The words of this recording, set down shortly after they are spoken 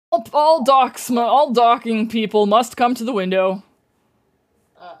All docking people must come to the window.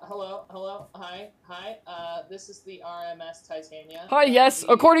 Hello, hi, this is the RMS Titania. Hi, yes,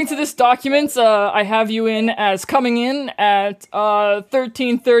 according to this document, I have you in as coming in at,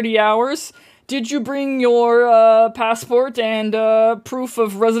 13:30 hours. Did you bring your, passport and, proof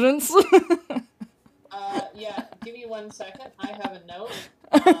of residence? Yeah, give me 1 second, I have a note.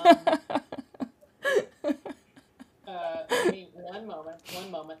 Give me one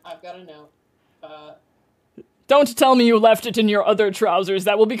moment, I've got a note. Don't tell me you left it in your other trousers.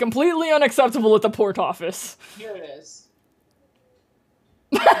 That will be completely unacceptable at the port office. Here it is.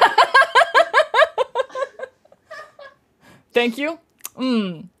 Thank you.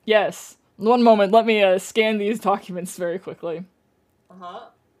 Yes. 1 moment, let me, scan these documents very quickly. Uh-huh.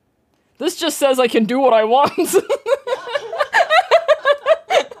 This just says I can do what I want.